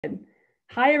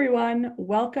Hi, everyone.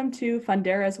 Welcome to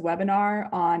Fundera's webinar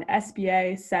on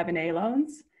SBA 7A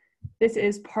loans. This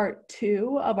is part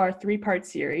 2 of our 3-part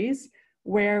series,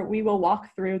 where we will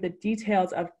walk through the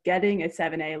details of getting a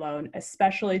 7A loan,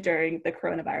 especially during the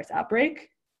coronavirus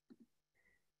outbreak.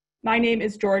 My name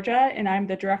is Georgia, and I'm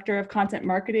the Director of Content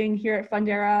Marketing here at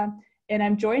Fundera, and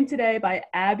I'm joined today by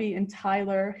Abby and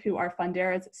Tyler, who are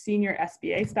Fundera's Senior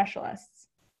SBA Specialists.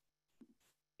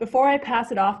 Before I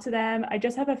pass it off to them, I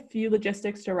just have a few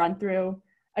logistics to run through.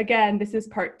 Again, this is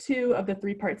part 2 of the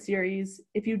 3-part series.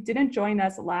 If you didn't join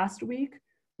us last week,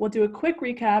 we'll do a quick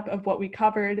recap of what we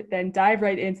covered, then dive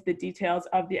right into the details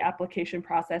of the application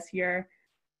process here.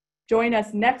 Join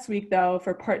us next week, though,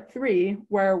 for part 3,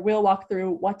 where we'll walk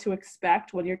through what to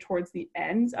expect when you're towards the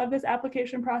ends of this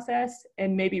application process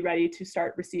and maybe ready to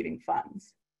start receiving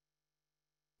funds.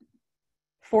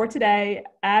 For today,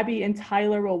 Abby and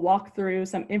Tyler will walk through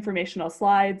some informational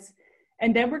slides,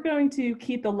 and then we're going to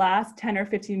keep the last 10 or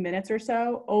 15 minutes or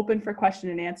so open for question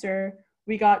and answer.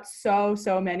 We got so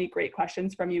many great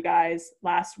questions from you guys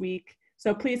last week,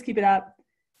 so please keep it up.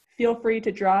 Feel free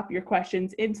to drop your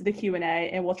questions into the Q&A,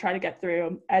 and we'll try to get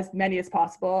through as many as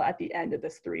possible at the end of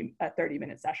this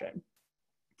 30-minute session.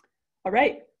 All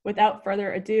right, without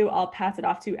further ado, I'll pass it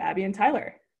off to Abby and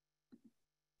Tyler.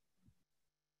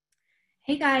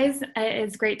 Hey guys,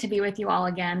 it's great to be with you all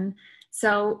again.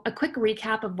 So a quick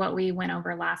recap of what we went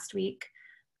over last week.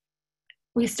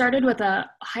 We started with a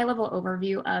high-level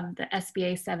overview of the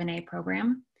SBA 7A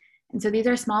program. And so these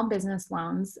are small business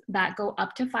loans that go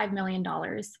up to $5 million,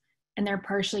 and they're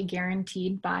partially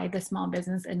guaranteed by the Small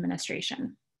Business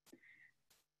Administration.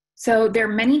 So there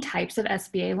are many types of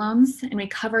SBA loans, and we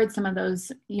covered some of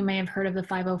those. You may have heard of the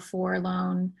 504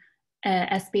 loan,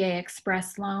 SBA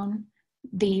Express loan.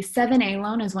 The 7A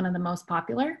loan is one of the most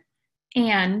popular,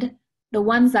 and the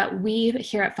ones that we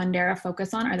here at Fundera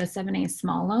focus on are the 7A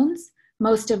small loans,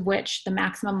 most of which the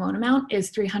maximum loan amount is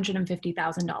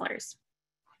 $350,000.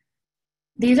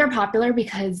 These are popular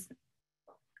because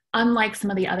unlike some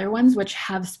of the other ones, which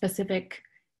have specific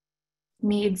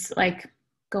needs like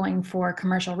going for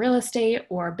commercial real estate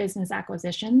or business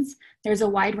acquisitions, there's a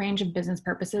wide range of business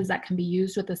purposes that can be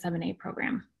used with the 7A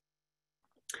program.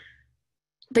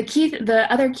 The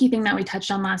other key thing that we touched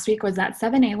on last week was that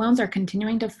 7A loans are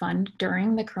continuing to fund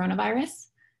during the coronavirus,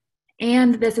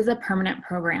 and this is a permanent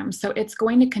program. So it's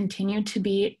going to continue to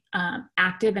be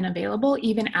active and available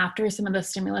even after some of the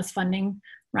stimulus funding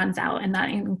runs out, and that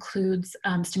includes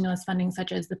stimulus funding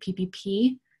such as the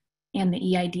PPP and the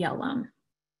EIDL loan.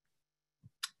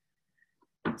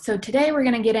 So today we're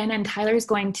going to get in, and Tyler's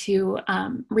going to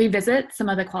revisit some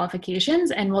of the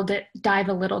qualifications, and we'll dive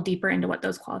a little deeper into what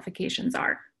those qualifications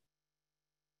are.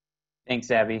 Thanks,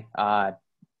 Abby.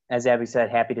 As Abby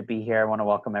said, happy to be here. I want to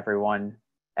welcome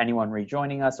anyone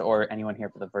rejoining us or anyone here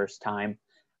for the first time.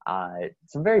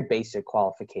 Some very basic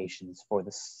qualifications for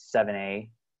the 7A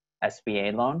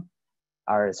SBA loan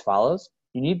are as follows.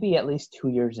 You need to be at least 2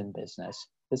 years in business.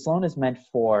 This loan is meant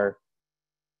for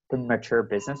mature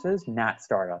businesses, not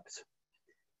startups.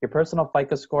 Your personal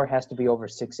FICO score has to be over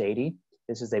 680.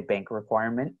 This is a bank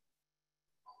requirement.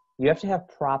 You have to have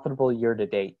profitable year to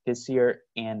date this year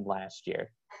and last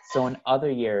year. So in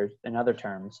other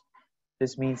terms,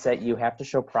 this means that you have to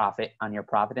show profit on your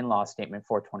profit and loss statement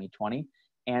for 2020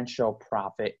 and show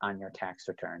profit on your tax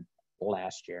return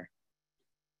last year.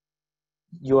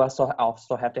 You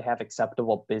also have to have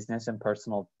acceptable business and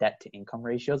personal debt to income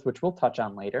ratios, which we'll touch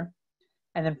on later.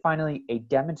 And then finally, a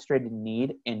demonstrated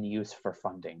need and use for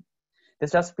funding.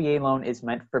 This SBA loan is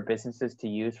meant for businesses to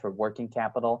use for working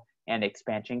capital and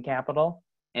expansion capital,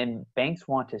 and banks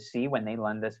want to see when they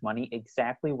lend this money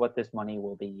exactly what this money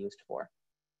will be used for.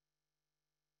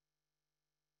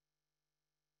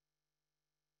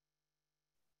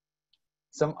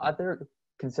 Some other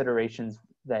considerations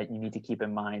that you need to keep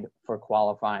in mind for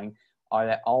qualifying are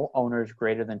that all owners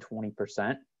greater than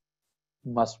 20%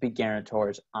 must be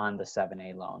guarantors on the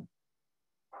 7A loan.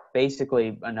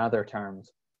 Basically, in other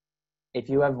terms, if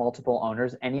you have multiple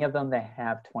owners, any of them that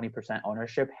have 20%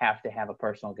 ownership have to have a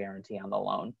personal guarantee on the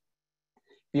loan.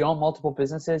 If you own multiple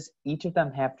businesses, each of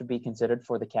them have to be considered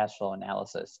for the cash flow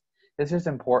analysis. This is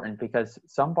important because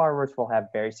some borrowers will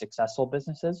have very successful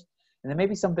businesses, and there may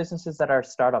be some businesses that are a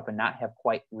startup and not have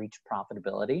quite reached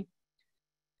profitability.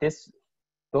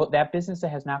 That business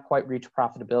that has not quite reached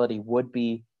profitability would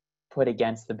be put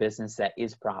against the business that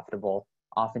is profitable,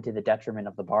 often to the detriment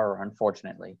of the borrower,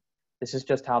 unfortunately. This is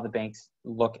just how the banks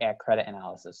look at credit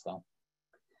analysis, though.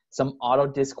 Some auto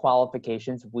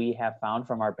disqualifications we have found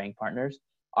from our bank partners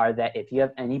are that if you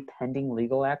have any pending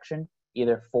legal action,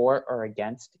 either for or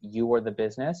against you or the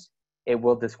business, it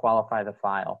will disqualify the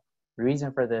file. The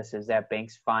reason for this is that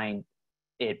banks find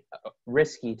it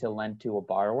risky to lend to a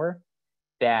borrower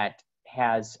that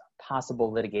has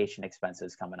possible litigation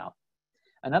expenses coming up.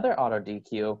 Another auto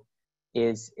DQ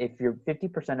is if your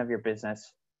 50% of your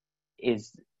business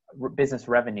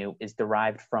revenue is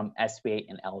derived from SBA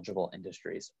ineligible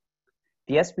industries.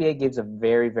 The SBA gives a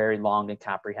very, very long and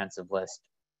comprehensive list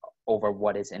over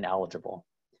what is ineligible.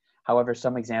 However,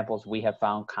 some examples we have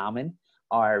found common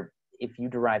are if you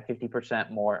derive 50%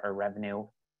 more or revenue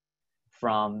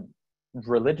from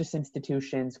religious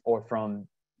institutions or from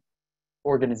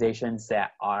organizations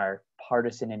that are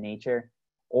partisan in nature,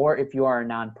 or if you are a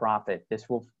nonprofit, this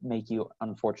will make you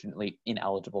unfortunately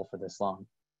ineligible for this loan.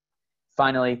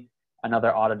 Finally,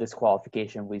 another auto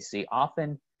disqualification we see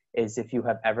often is if you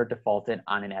have ever defaulted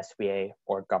on an SBA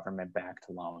or government-backed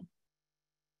loan.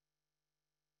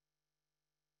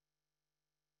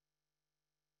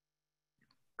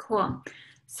 Cool.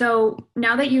 So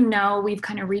now that you know, we've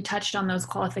kind of retouched on those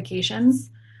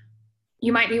qualifications,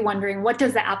 you might be wondering, what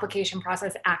does the application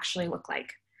process actually look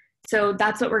like? So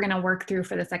that's what we're going to work through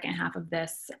for the second half of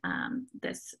this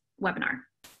webinar.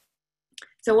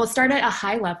 So we'll start at a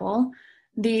high level.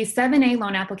 The 7A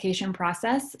loan application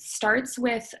process starts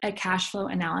with a cash flow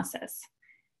analysis.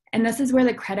 And this is where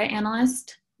the credit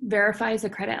analyst verifies the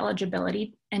credit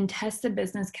eligibility and tests the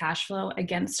business cash flow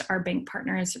against our bank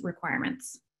partners'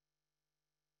 requirements.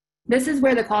 This is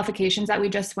where the qualifications that we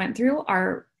just went through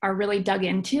are really dug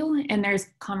into, and there's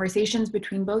conversations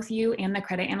between both you and the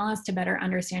credit analyst to better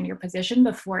understand your position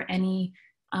before any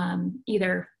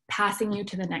either passing you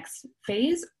to the next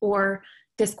phase or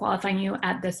disqualifying you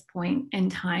at this point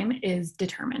in time is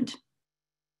determined.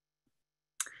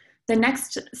 The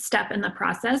next step in the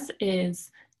process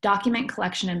is document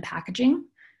collection and packaging.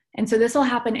 And so this will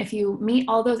happen if you meet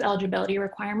all those eligibility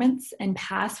requirements and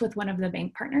pass with one of the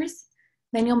bank partners.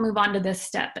 Then you'll move on to this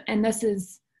step. And this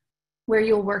is where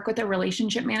you'll work with a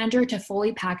relationship manager to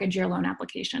fully package your loan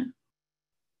application.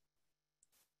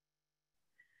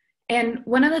 And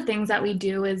one of the things that we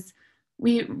do is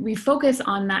we focus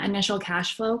on that initial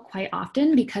cash flow quite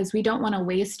often because we don't want to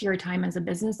waste your time as a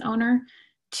business owner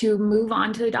to move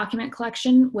on to the document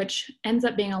collection, which ends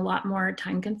up being a lot more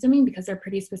time consuming because they're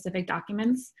pretty specific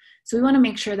documents. So we want to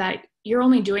make sure that you're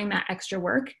only doing that extra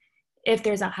work if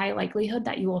there's a high likelihood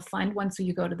that you will fund once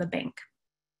you go to the bank.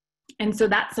 And so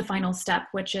that's the final step,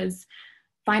 which is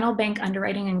final bank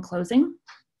underwriting and closing.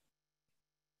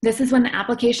 This is when the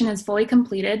application is fully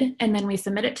completed, and then we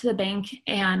submit it to the bank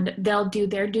and they'll do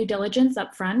their due diligence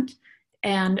up front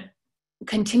and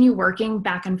continue working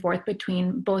back and forth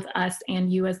between both us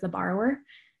and you as the borrower.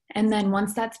 And then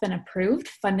once that's been approved,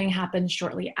 funding happens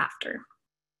shortly after.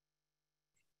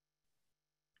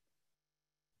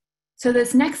 So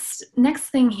this next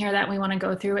thing here that we want to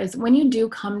go through is when you do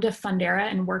come to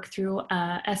Fundera and work through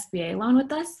a SBA loan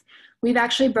with us, we've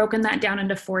actually broken that down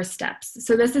into 4 steps.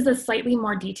 So this is a slightly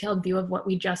more detailed view of what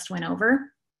we just went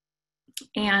over.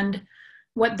 And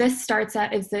what this starts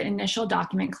at is the initial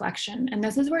document collection. And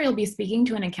this is where you'll be speaking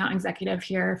to an account executive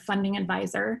here, funding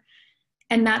advisor.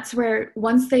 And that's where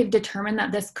once they've determined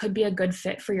that this could be a good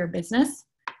fit for your business,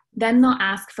 then they'll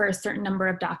ask for a certain number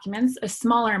of documents, a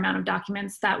smaller amount of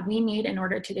documents that we need in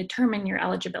order to determine your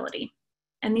eligibility.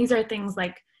 And these are things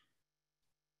like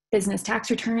business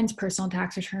tax returns, personal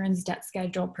tax returns, debt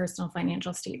schedule, personal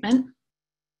financial statement.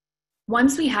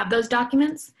 Once we have those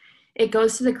documents, it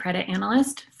goes to the credit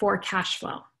analyst for cash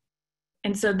flow.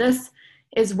 And so this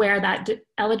is where that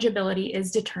eligibility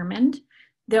is determined.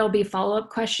 There'll be follow-up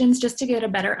questions just to get a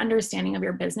better understanding of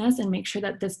your business and make sure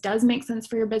that this does make sense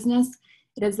for your business.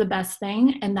 It is the best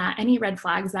thing, and that any red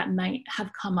flags that might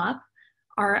have come up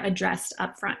are addressed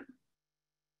up front.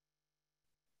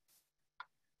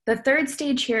 The third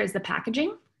stage here is the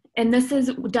packaging, and this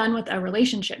is done with a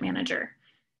relationship manager.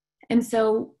 And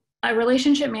so a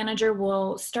relationship manager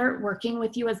will start working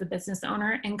with you as a business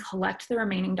owner and collect the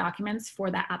remaining documents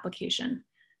for that application.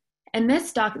 And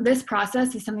this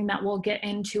process is something that we'll get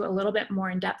into a little bit more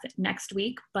in depth next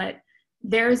week, but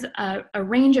there's a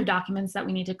range of documents that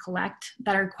we need to collect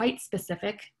that are quite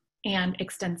specific and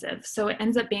extensive. So it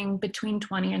ends up being between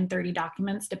 20 and 30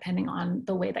 documents, depending on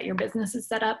the way that your business is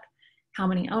set up, how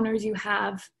many owners you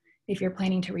have, if you're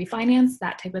planning to refinance,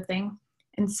 that type of thing.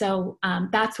 And so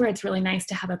that's where it's really nice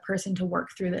to have a person to work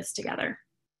through this together.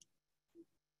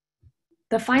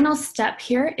 The final step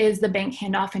here is the bank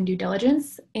handoff and due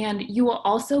diligence, and you will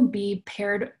also be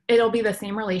paired, it'll be the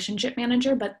same relationship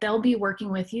manager, but they'll be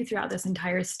working with you throughout this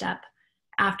entire step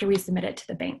after we submit it to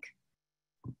the bank.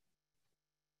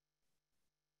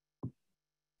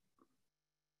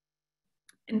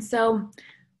 And so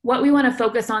What we want to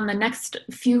focus on the next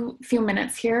few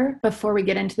minutes here before we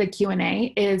get into the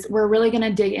Q&A is we're really going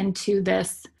to dig into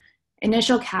this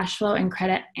initial cash flow and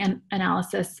credit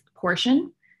analysis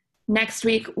portion. Next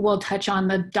week, we'll touch on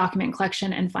the document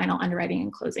collection and final underwriting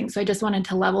and closing. So I just wanted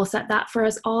to level set that for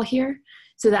us all here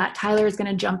so that Tyler is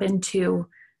going to jump into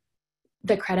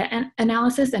the credit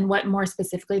analysis and what more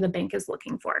specifically the bank is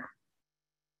looking for.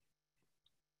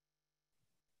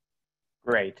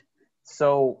 Great.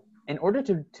 So in order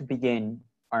to begin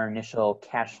our initial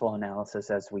cash flow analysis,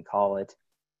 as we call it,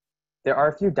 there are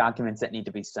a few documents that need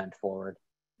to be sent forward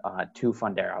to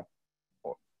Fundera.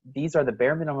 These are the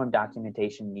bare minimum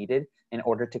documentation needed in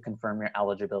order to confirm your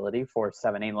eligibility for a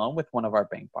 7A loan with one of our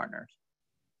bank partners.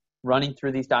 Running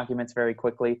through these documents very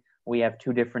quickly, we have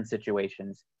two different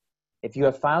situations. If you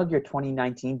have filed your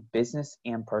 2019 business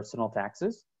and personal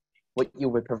taxes, what you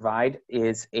would provide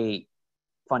is a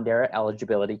Fundera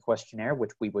eligibility questionnaire,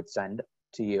 which we would send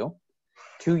to you,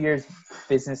 2 years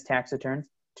business tax returns,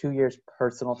 2 years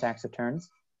personal tax returns,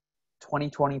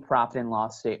 2020 profit and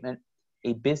loss statement,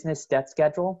 a business debt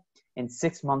schedule, and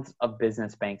 6 months of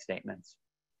business bank statements.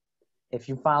 If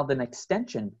you filed an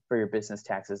extension for your business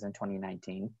taxes in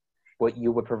 2019, what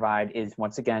you would provide is,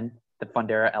 once again, the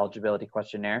Fundera eligibility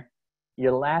questionnaire,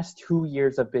 your last 2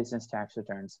 years of business tax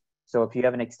returns. So if you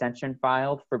have an extension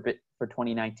filed for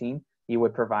 2019, you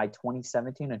would provide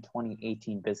 2017 and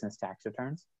 2018 business tax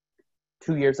returns.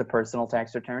 2 years of personal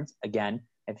tax returns. Again,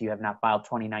 if you have not filed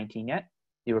 2019 yet,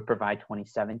 you would provide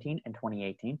 2017 and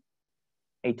 2018.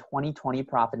 A 2020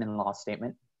 profit and loss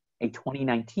statement, a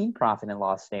 2019 profit and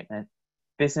loss statement,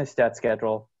 business debt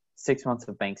schedule, 6 months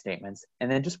of bank statements,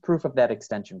 and then just proof of that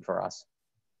extension for us.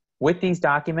 With these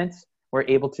documents, we're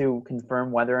able to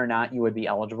confirm whether or not you would be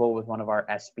eligible with one of our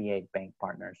SBA bank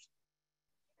partners.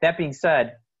 That being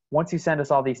said, once you send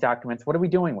us all these documents, what are we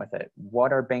doing with it?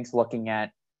 What are banks looking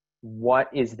at? What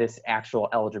is this actual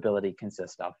eligibility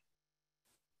consist of?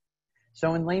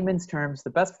 So in layman's terms, the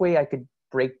best way I could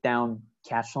break down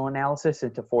cash flow analysis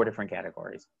into 4 different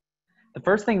categories. The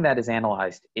first thing that is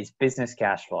analyzed is business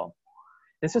cash flow.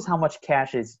 This is how much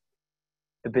cash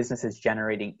the business is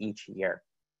generating each year.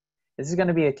 This is going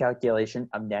to be a calculation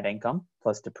of net income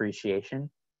plus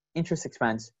depreciation, interest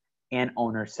expense, and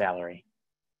owner's salary.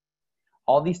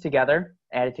 All these together,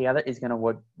 added together, is going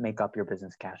to make up your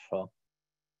business cash flow.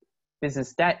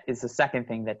 Business debt is the second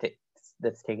thing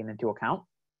that's taken into account.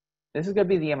 This is going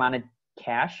to be the amount of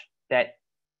cash that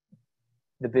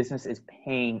the business is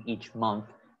paying each month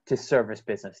to service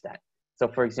business debt. So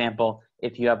for example,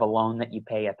 if you have a loan that you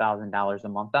pay $1,000 a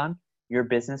month on, your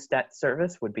business debt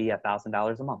service would be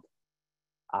 $1,000 a month.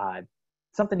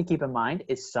 Something to keep in mind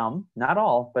is some, not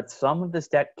all, but some of this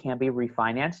debt can be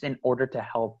refinanced in order to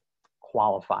help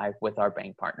qualify with our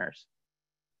bank partners.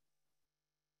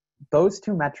 Those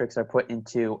two metrics are put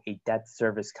into a debt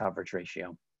service coverage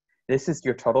ratio. This is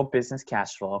your total business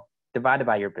cash flow divided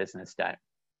by your business debt.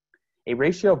 A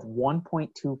ratio of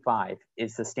 1.25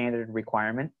 is the standard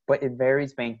requirement, but it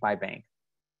varies bank by bank.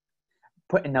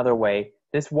 Put another way,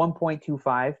 this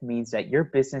 1.25 means that your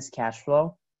business cash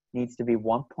flow needs to be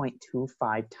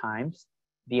 1.25 times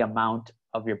the amount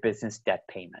of your business debt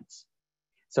payments.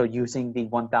 So using the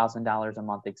 $1,000 a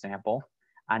month example,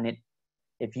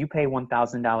 if you pay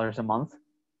 $1,000 a month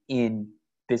in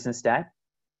business debt,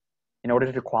 in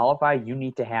order to qualify, you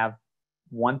need to have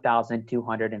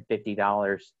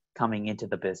 $1,250 coming into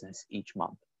the business each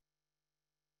month.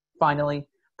 Finally,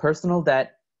 personal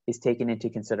debt is taken into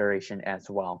consideration as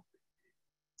well.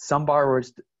 Some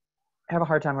borrowers have a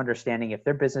hard time understanding if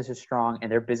their business is strong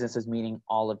and their business is meeting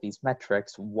all of these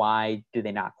metrics, why do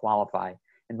they not qualify?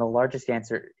 And the largest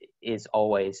answer is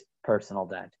always personal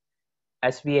debt.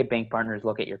 SBA bank partners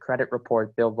look at your credit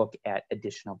report. They'll look at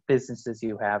additional businesses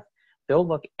you have. They'll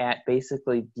look at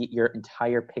basically your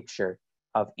entire picture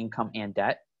of income and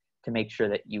debt to make sure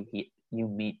that you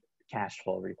meet cash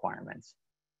flow requirements.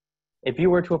 If you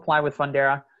were to apply with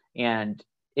Fundera and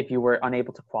if you were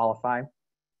unable to qualify,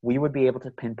 we would be able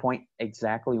to pinpoint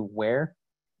exactly where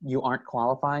you aren't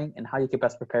qualifying and how you could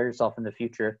best prepare yourself in the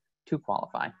future to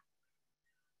qualify.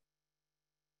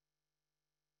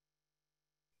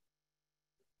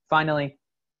 Finally,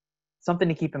 something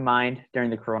to keep in mind during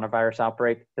the coronavirus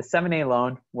outbreak, the 7A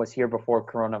loan was here before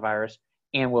coronavirus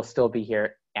and will still be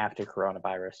here after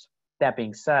coronavirus. That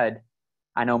being said,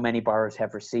 I know many borrowers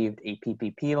have received a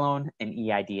PPP loan, an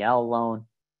EIDL loan,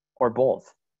 or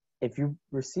both. If you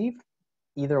received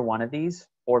either one of these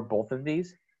or both of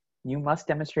these, you must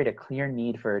demonstrate a clear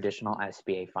need for additional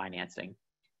SBA financing.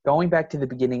 Going back to the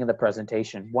beginning of the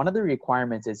presentation, one of the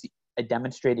requirements is a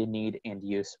demonstrated need and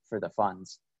use for the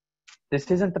funds. This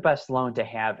isn't the best loan to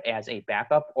have as a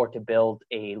backup or to build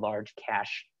a large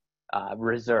cash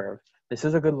reserve. This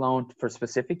is a good loan for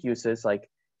specific uses like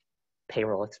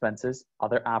payroll expenses,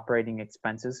 other operating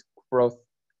expenses, growth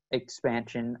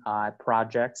expansion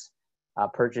projects,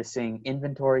 purchasing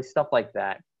inventory, stuff like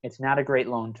that. It's not a great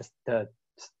loan just to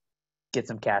get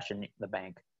some cash in the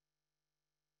bank.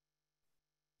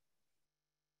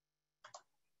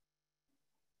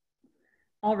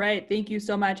 All right, thank you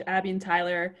so much, Abby and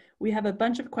Tyler. We have a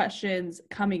bunch of questions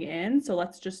coming in, so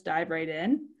let's just dive right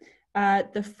in.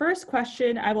 The first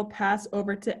question I will pass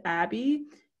over to Abby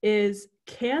is,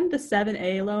 can the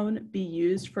 7A loan be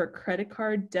used for credit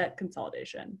card debt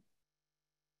consolidation?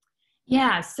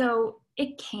 Yeah, so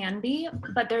it can be,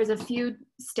 but there's a few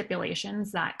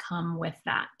stipulations that come with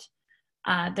that.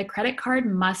 The credit card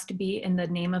must be in the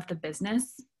name of the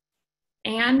business,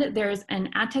 and there's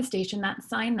an attestation that's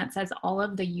signed that says all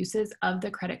of the uses of the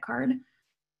credit card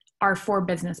are for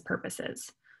business purposes.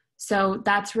 So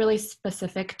that's really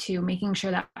specific to making sure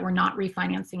that we're not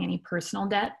refinancing any personal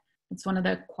debt. It's one of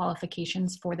the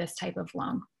qualifications for this type of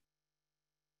loan.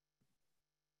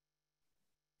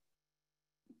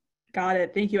 Got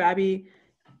it. Thank you, Abby.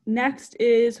 Next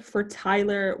is for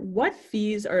Tyler. What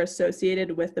fees are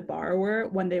associated with the borrower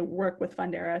when they work with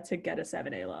Fundera to get a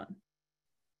 7A loan?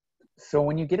 So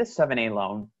when you get a 7A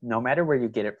loan, no matter where you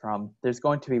get it from, there's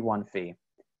going to be one fee.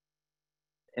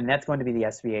 And that's going to be the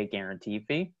SBA guarantee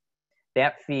fee.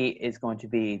 That fee is going to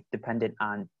be dependent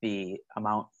on the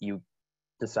amount you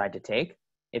decide to take.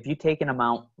 If you take an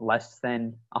amount less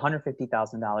than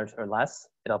 $150,000 or less,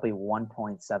 it'll be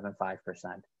 1.75%.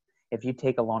 If you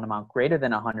take a loan amount greater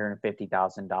than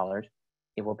 $150,000,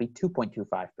 it will be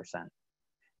 2.25%.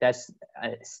 That's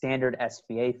a standard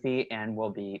SBA fee and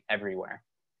will be everywhere.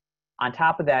 On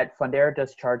top of that, Fundera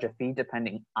does charge a fee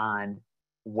depending on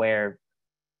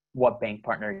what bank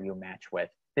partner you match with.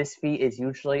 This fee is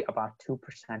usually about 2%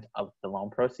 of the loan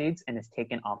proceeds and is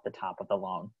taken off the top of the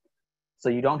loan. So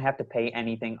you don't have to pay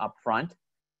anything up front.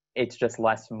 It's just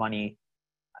less money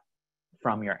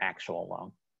from your actual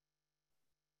loan.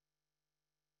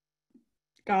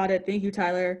 Got it. Thank you,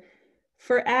 Tyler.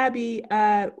 For Abby,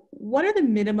 what are the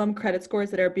minimum credit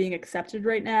scores that are being accepted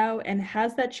right now? And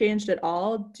has that changed at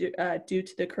all due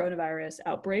to the coronavirus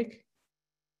outbreak?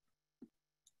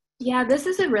 Yeah, this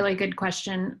is a really good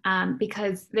question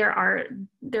because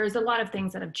there's a lot of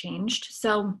things that have changed.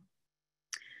 So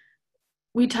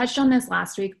we touched on this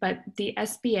last week, but the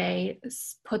SBA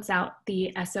puts out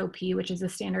the SOP, which is a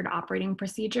standard operating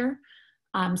procedure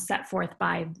set forth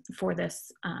for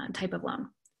this type of loan.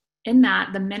 In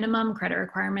that, the minimum credit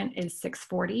requirement is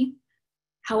 640.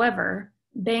 However,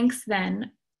 banks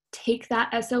then take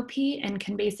that SOP and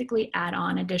can basically add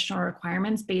on additional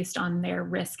requirements based on their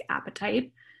risk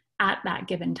appetite at that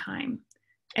given time.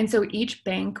 And so each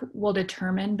bank will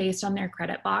determine based on their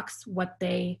credit box what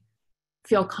they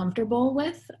feel comfortable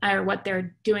with or what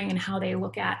they're doing and how they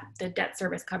look at the debt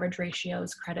service coverage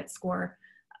ratios, credit score,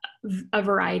 a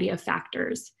variety of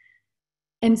factors.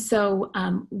 And so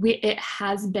it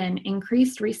has been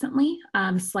increased recently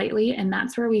slightly, and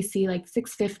that's where we see like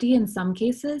 650 in some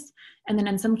cases. And then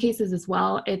in some cases as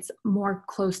well, it's more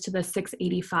close to the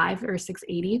 685 or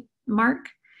 680 mark.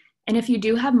 And if you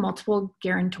do have multiple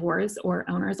guarantors or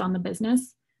owners on the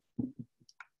business,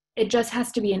 it just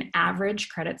has to be an average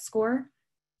credit score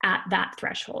at that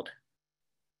threshold.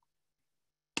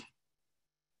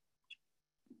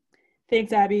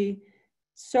 Thanks, Abby.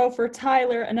 So for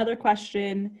Tyler, another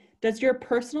question. Does your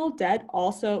personal debt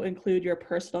also include your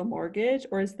personal mortgage,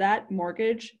 or is that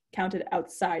mortgage counted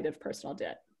outside of personal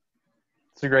debt?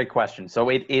 It's a great question. So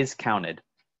it is counted.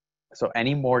 So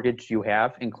any mortgage you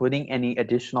have, including any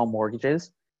additional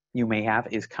mortgages you may have,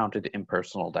 is counted in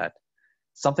personal debt.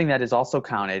 Something that is also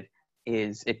counted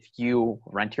is if you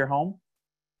rent your home,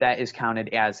 that is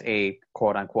counted as a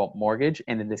quote unquote mortgage,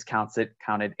 and it is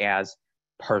counted as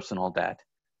personal debt.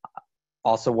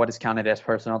 Also, what is counted as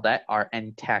personal debt are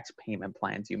any tax payment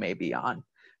plans you may be on.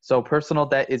 So personal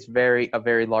debt is a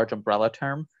very large umbrella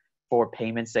term for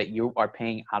payments that you are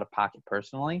paying out of pocket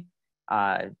personally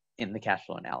in the cash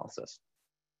flow analysis.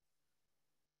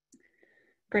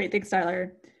 Great, thanks,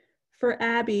 Tyler. For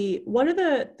Abby, what are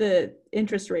the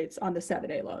interest rates on the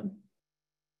 7A loan?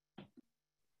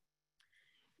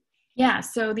 Yeah,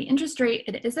 so the interest rate,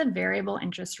 it is a variable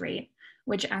interest rate,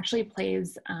 which actually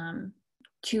plays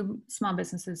to small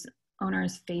businesses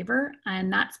owners' favor.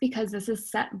 And that's because this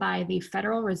is set by the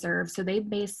Federal Reserve. So they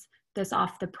base this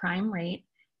off the prime rate.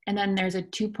 And then there's a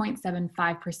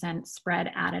 2.75%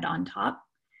 spread added on top.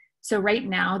 So right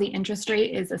now the interest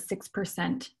rate is a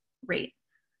 6% rate.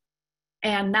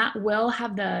 And that will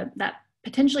have that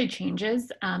potentially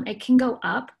changes. It can go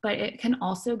up, but it can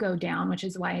also go down, which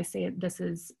is why I say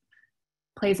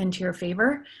plays into your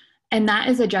favor. And that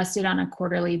is adjusted on a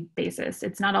quarterly basis.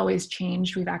 It's not always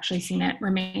changed. We've actually seen it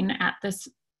remain at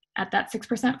that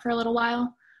 6% for a little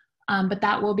while. But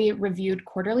that will be reviewed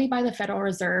quarterly by the Federal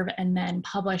Reserve and then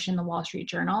published in the Wall Street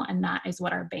Journal. And that is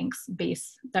what our banks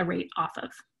base the rate off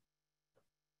of.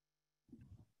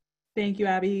 Thank you,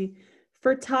 Abby.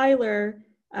 For Tyler,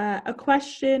 a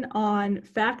question on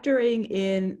factoring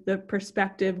in the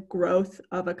prospective growth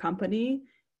of a company.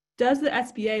 Does the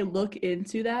SBA look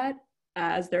into that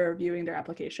as they're reviewing their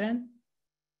application?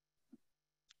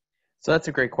 So that's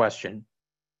a great question.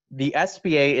 The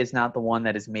SBA is not the one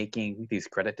that is making these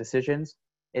credit decisions.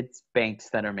 It's banks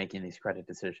that are making these credit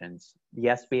decisions. The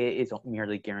SBA is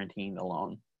merely guaranteeing the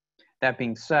loan. That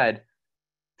being said,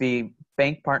 the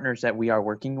bank partners that we are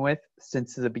working with,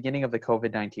 since the beginning of the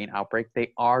COVID-19 outbreak,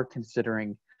 they are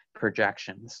considering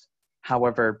projections.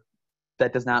 However,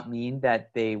 that does not mean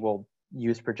that they will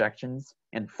use projections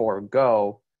and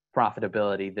forego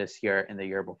profitability this year and the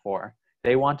year before.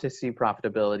 They want to see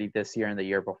profitability this year and the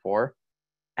year before,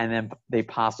 and then they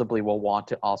possibly will want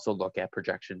to also look at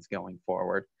projections going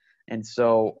forward. And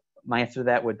so my answer to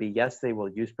that would be yes, they will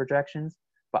use projections,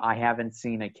 but I haven't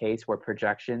seen a case where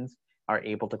projections are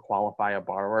able to qualify a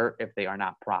borrower if they are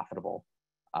not profitable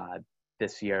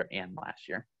this year and last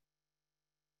year.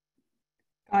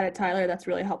 Got it, Tyler. That's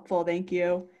really helpful. Thank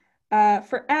you.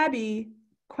 For Abby,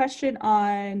 question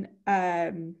on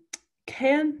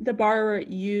can the borrower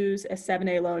use a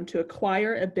 7A loan to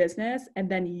acquire a business and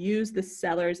then use the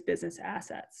seller's business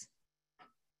assets?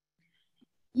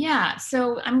 Yeah,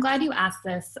 so I'm glad you asked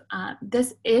this.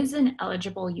 This is an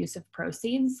eligible use of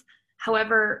proceeds.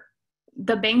 However,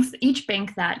 each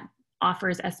bank that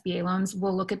offers SBA loans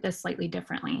will look at this slightly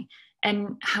differently.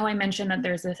 And how I mentioned that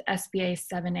there's this SBA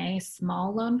 7A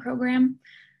small loan program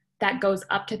that goes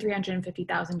up to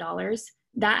 $350,000.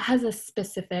 That has a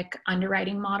specific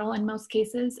underwriting model in most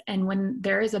cases. And when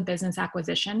there is a business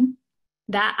acquisition,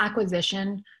 that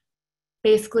acquisition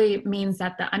basically means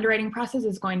that the underwriting process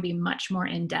is going to be much more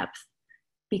in depth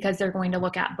because they're going to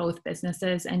look at both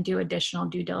businesses and do additional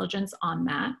due diligence on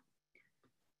that.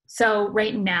 So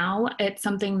right now, it's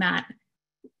something that,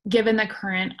 given the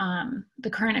current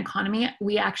economy,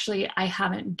 I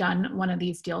haven't done one of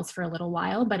these deals for a little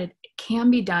while, but it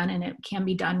can be done, and it can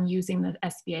be done using the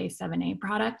SBA 7A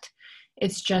product.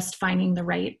 It's just finding the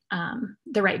right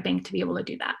bank to be able to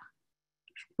do that.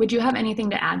 Would you have anything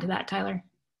to add to that, Tyler?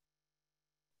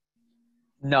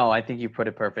 No, I think you put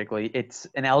it perfectly. It's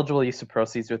an eligible use of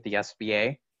proceeds with the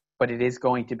SBA, but it is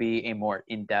going to be a more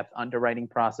in-depth underwriting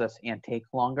process and take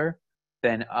longer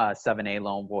than a 7A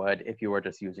loan would if you were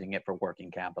just using it for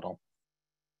working capital.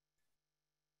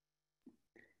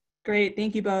 Great,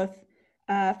 thank you both.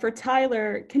 For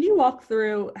Tyler, can you walk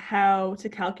through how to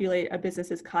calculate a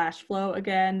business's cash flow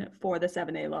again for the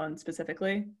 7A loan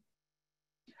specifically?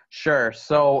 Sure.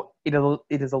 So it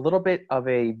is a little bit of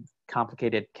a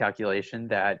complicated calculation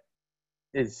that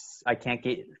I can't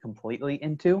get completely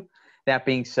into. That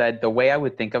being said, the way I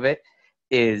would think of it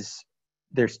is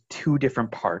there's two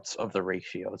different parts of the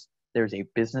ratios. There's a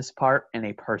business part and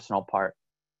a personal part.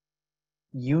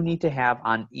 You need to have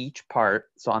on each part,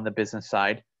 so on the business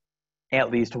side,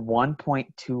 at least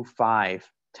 1.25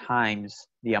 times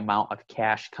the amount of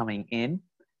cash coming in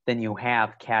than you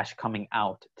have cash coming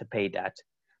out to pay debt.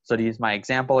 So to use my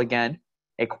example again,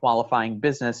 a qualifying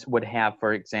business would have,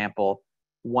 for example,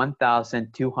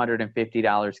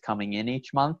 $1,250 coming in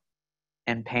each month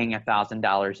and paying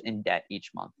 $1,000 in debt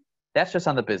each month. That's just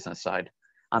on the business side.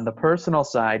 On the personal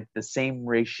side, the same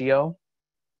ratio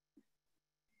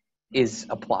is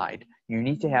applied. You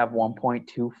need to have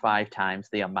 1.25 times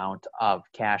the amount of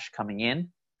cash coming in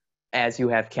as you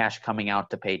have cash coming out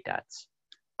to pay debts.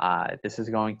 This is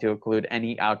going to include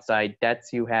any outside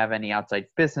debts you have, any outside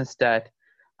business debt,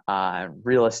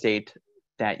 real estate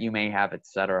that you may have,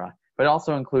 etc. But it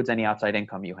also includes any outside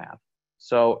income you have.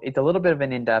 So it's a little bit of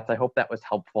an in-depth. I hope that was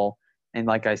helpful. And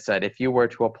like I said, if you were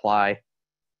to apply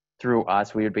through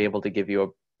us, we would be able to give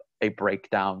you a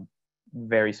breakdown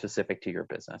very specific to your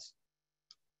business.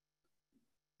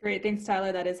 Great, thanks,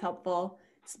 Tyler. That is helpful.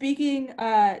 Speaking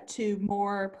to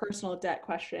more personal debt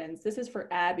questions, this is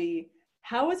for Abby.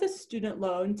 How is a student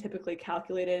loan typically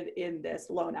calculated in this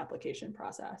loan application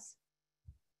process?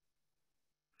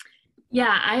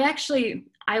 Yeah,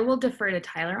 I will defer to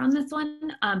Tyler on this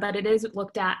one, but it is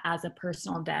looked at as a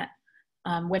personal debt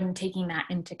when taking that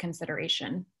into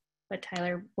consideration. But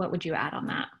Tyler, what would you add on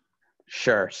that?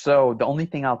 Sure. So the only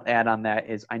thing I'll add on that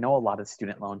is I know a lot of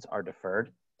student loans are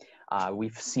deferred.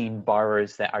 We've seen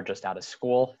borrowers that are just out of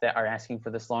school that are asking for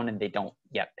this loan and they don't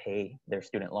yet pay their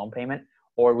student loan payment.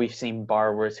 Or we've seen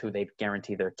borrowers who they've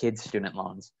guaranteed their kids' student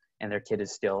loans and their kid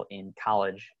is still in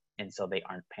college and so they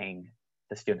aren't paying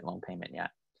the student loan payment yet.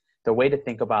 The way to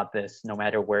think about this, no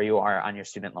matter where you are on your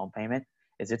student loan payment,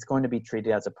 is it's going to be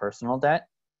treated as a personal debt,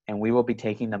 and we will be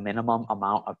taking the minimum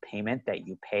amount of payment that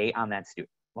you pay on that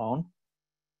student loan,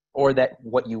 or that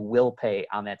what you will pay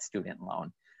on that student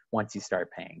loan once you start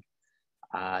paying.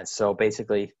 So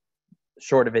basically,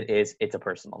 short of it is, it's a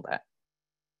personal debt.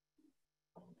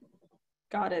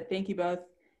 Got it. Thank you both.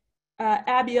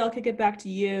 Abby, I'll kick it back to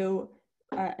you.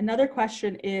 Another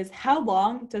question is, how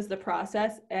long does the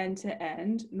process end to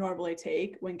end normally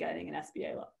take when getting an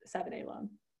SBA 7A loan?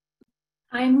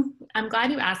 I'm glad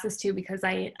you asked this too, because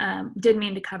I did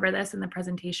mean to cover this in the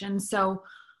presentation. So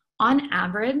on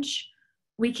average,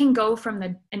 we can go from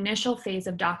the initial phase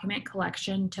of document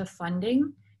collection to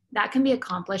funding. That can be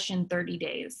accomplished in 30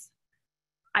 days.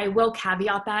 I will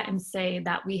caveat that and say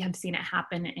that we have seen it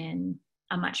happen in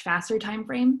a much faster time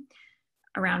frame,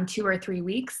 around 2 or 3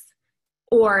 weeks,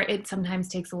 or it sometimes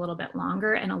takes a little bit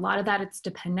longer. And a lot of that, it's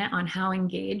dependent on how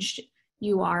engaged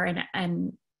you are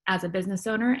and as a business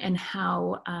owner, and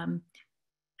how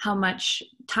much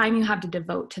time you have to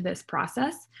devote to this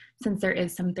process, since there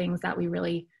is some things that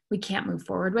we can't move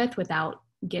forward with without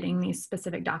getting these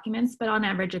specific documents. But on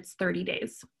average, it's 30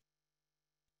 days.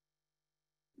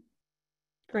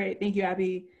 Great, thank you,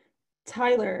 Abby.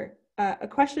 Tyler, a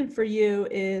question for you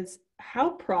is,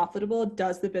 how profitable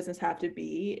does the business have to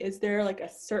be? Is there like a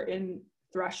certain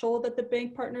threshold that the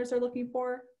bank partners are looking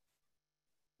for?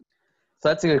 So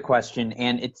that's a good question,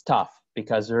 and it's tough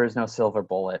because there is no silver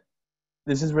bullet.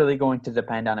 This is really going to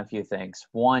depend on a few things.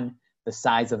 One, the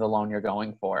size of the loan you're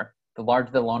going for. The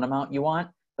larger the loan amount you want,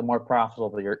 the more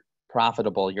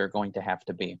profitable you're going to have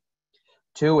to be.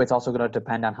 Two, it's also going to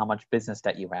depend on how much business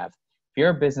debt you have. If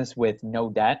you're a business with no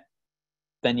debt,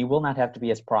 then you will not have to be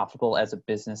as profitable as a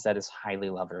business that is highly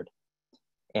levered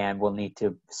and will need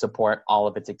to support all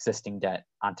of its existing debt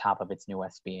on top of its new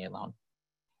SBA loan.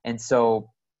 And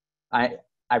so I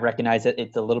recognize that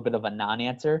it's a little bit of a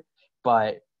non-answer,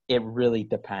 but it really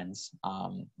depends.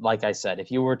 Like I said,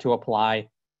 if you were to apply,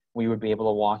 we would be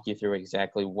able to walk you through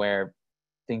exactly where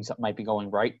things might be going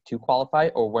right to qualify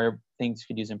or where things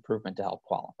could use improvement to help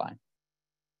qualify.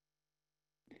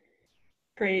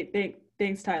 Great,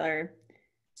 thanks, Tyler.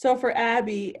 So for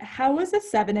Abby, how is a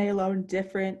 7A loan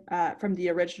different from the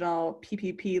original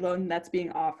PPP loan that's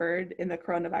being offered in the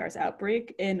coronavirus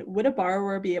outbreak? And would a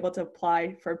borrower be able to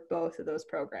apply for both of those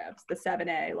programs, the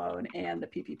 7A loan and the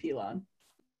PPP loan?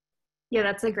 Yeah,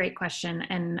 that's a great question,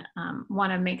 and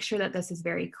want to make sure that this is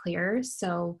very clear.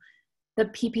 So the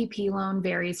PPP loan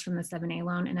varies from the 7A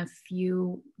loan in a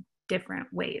few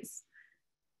different ways.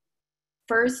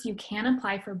 First, you can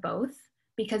apply for both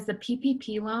because the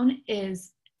PPP loan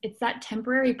it's that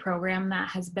temporary program that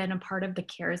has been a part of the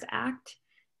CARES Act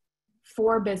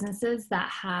for businesses that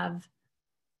have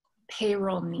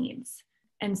payroll needs.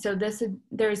 And so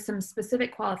there's some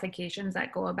specific qualifications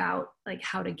that go about like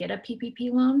how to get a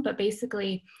PPP loan, but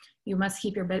basically you must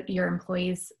keep your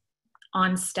employees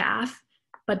on staff,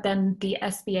 but then the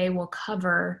SBA will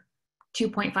cover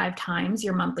 2.5 times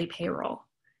your monthly payroll.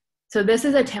 So this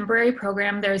is a temporary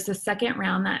program. There's the second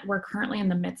round that we're currently in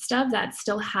the midst of that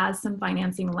still has some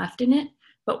financing left in it.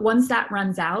 But once that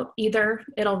runs out, either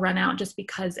it'll run out just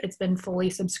because it's been fully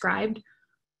subscribed,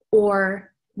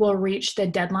 or we'll reach the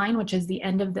deadline, which is the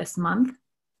end of this month.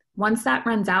 Once that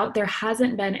runs out, there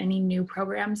hasn't been any new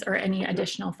programs or any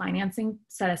additional financing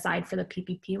set aside for the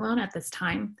PPP loan at this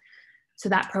time. So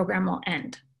that program will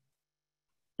end.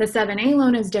 The 7A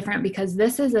loan is different because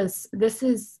this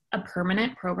is a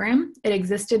permanent program. It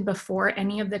existed before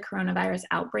any of the coronavirus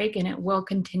outbreak, and it will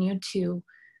continue to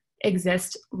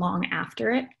exist long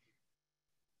after it.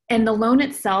 And the loan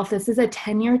itself, this is a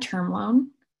 10-year term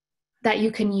loan that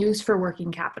you can use for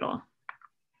working capital.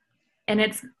 And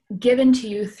it's given to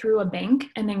you through a bank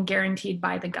and then guaranteed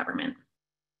by the government.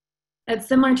 It's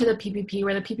similar to the PPP,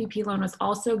 where the PPP loan was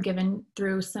also given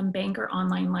through some bank or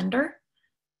online lender.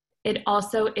 It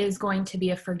also is going to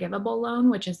be a forgivable loan,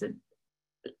 which is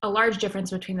a large difference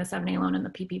between the 7A loan and the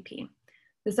PPP.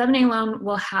 The 7A loan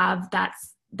will have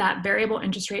that variable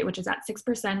interest rate, which is at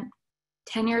 6%,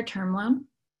 10-year term loan.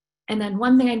 And then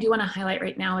one thing I do want to highlight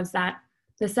right now is that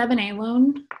the 7A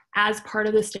loan, as part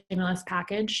of the stimulus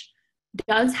package,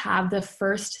 does have the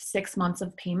first 6 months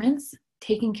of payments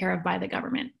taken care of by the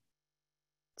government.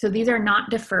 So these are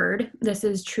not deferred. This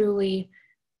is truly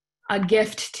a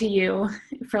gift to you,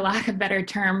 for lack of a better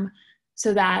term,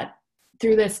 so that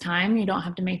through this time, you don't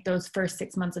have to make those first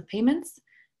 6 months of payments.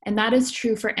 And that is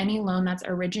true for any loan that's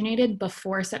originated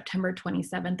before September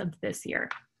 27th of this year.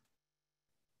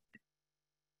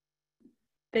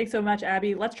 Thanks so much,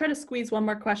 Abby. Let's try to squeeze one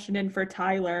more question in for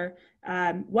Tyler.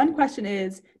 One question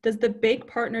is, does the bank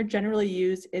partner generally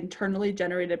use internally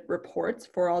generated reports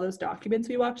for all those documents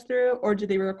we walked through, or do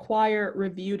they require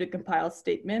review to compile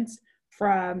statements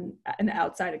from an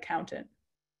outside accountant?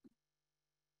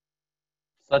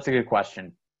 So that's a good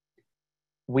question.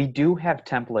 We do have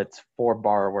templates for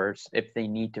borrowers if they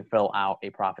need to fill out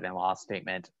a profit and loss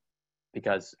statement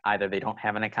because either they don't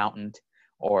have an accountant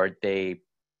or they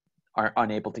are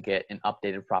unable to get an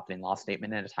updated profit and loss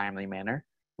statement in a timely manner.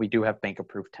 We do have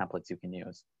bank-approved templates you can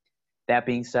use. That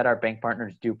being said, our bank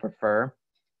partners do prefer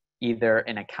either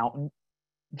an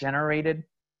accountant-generated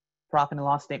profit and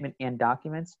loss statement and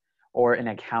documents or an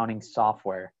accounting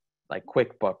software like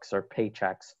QuickBooks or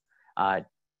Paychecks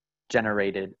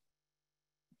generated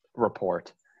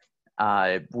report.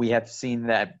 We have seen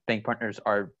that bank partners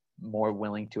are more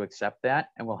willing to accept that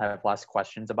and will have less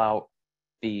questions about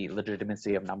the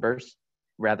legitimacy of numbers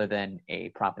rather than a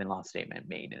profit and loss statement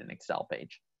made in an Excel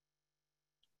page.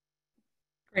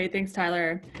 Great, thanks,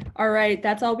 Tyler. All right,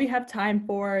 that's all we have time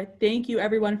for. Thank you,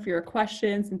 everyone, for your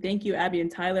questions, and thank you, Abby and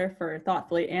Tyler, for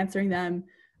thoughtfully answering them.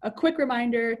 A quick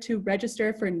reminder to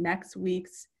register for next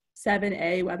week's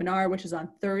 7A webinar, which is on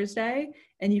Thursday,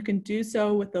 and you can do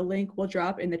so with the link we'll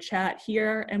drop in the chat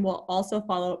here, and we'll also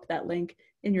follow up that link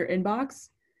in your inbox.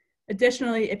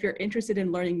 Additionally, if you're interested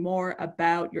in learning more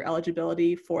about your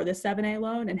eligibility for the 7A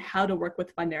loan and how to work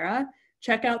with Fundera,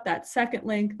 check out that second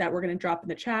link that we're going to drop in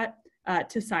the chat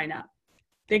to sign up.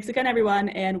 Thanks again, everyone,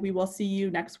 and we will see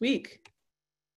you next week.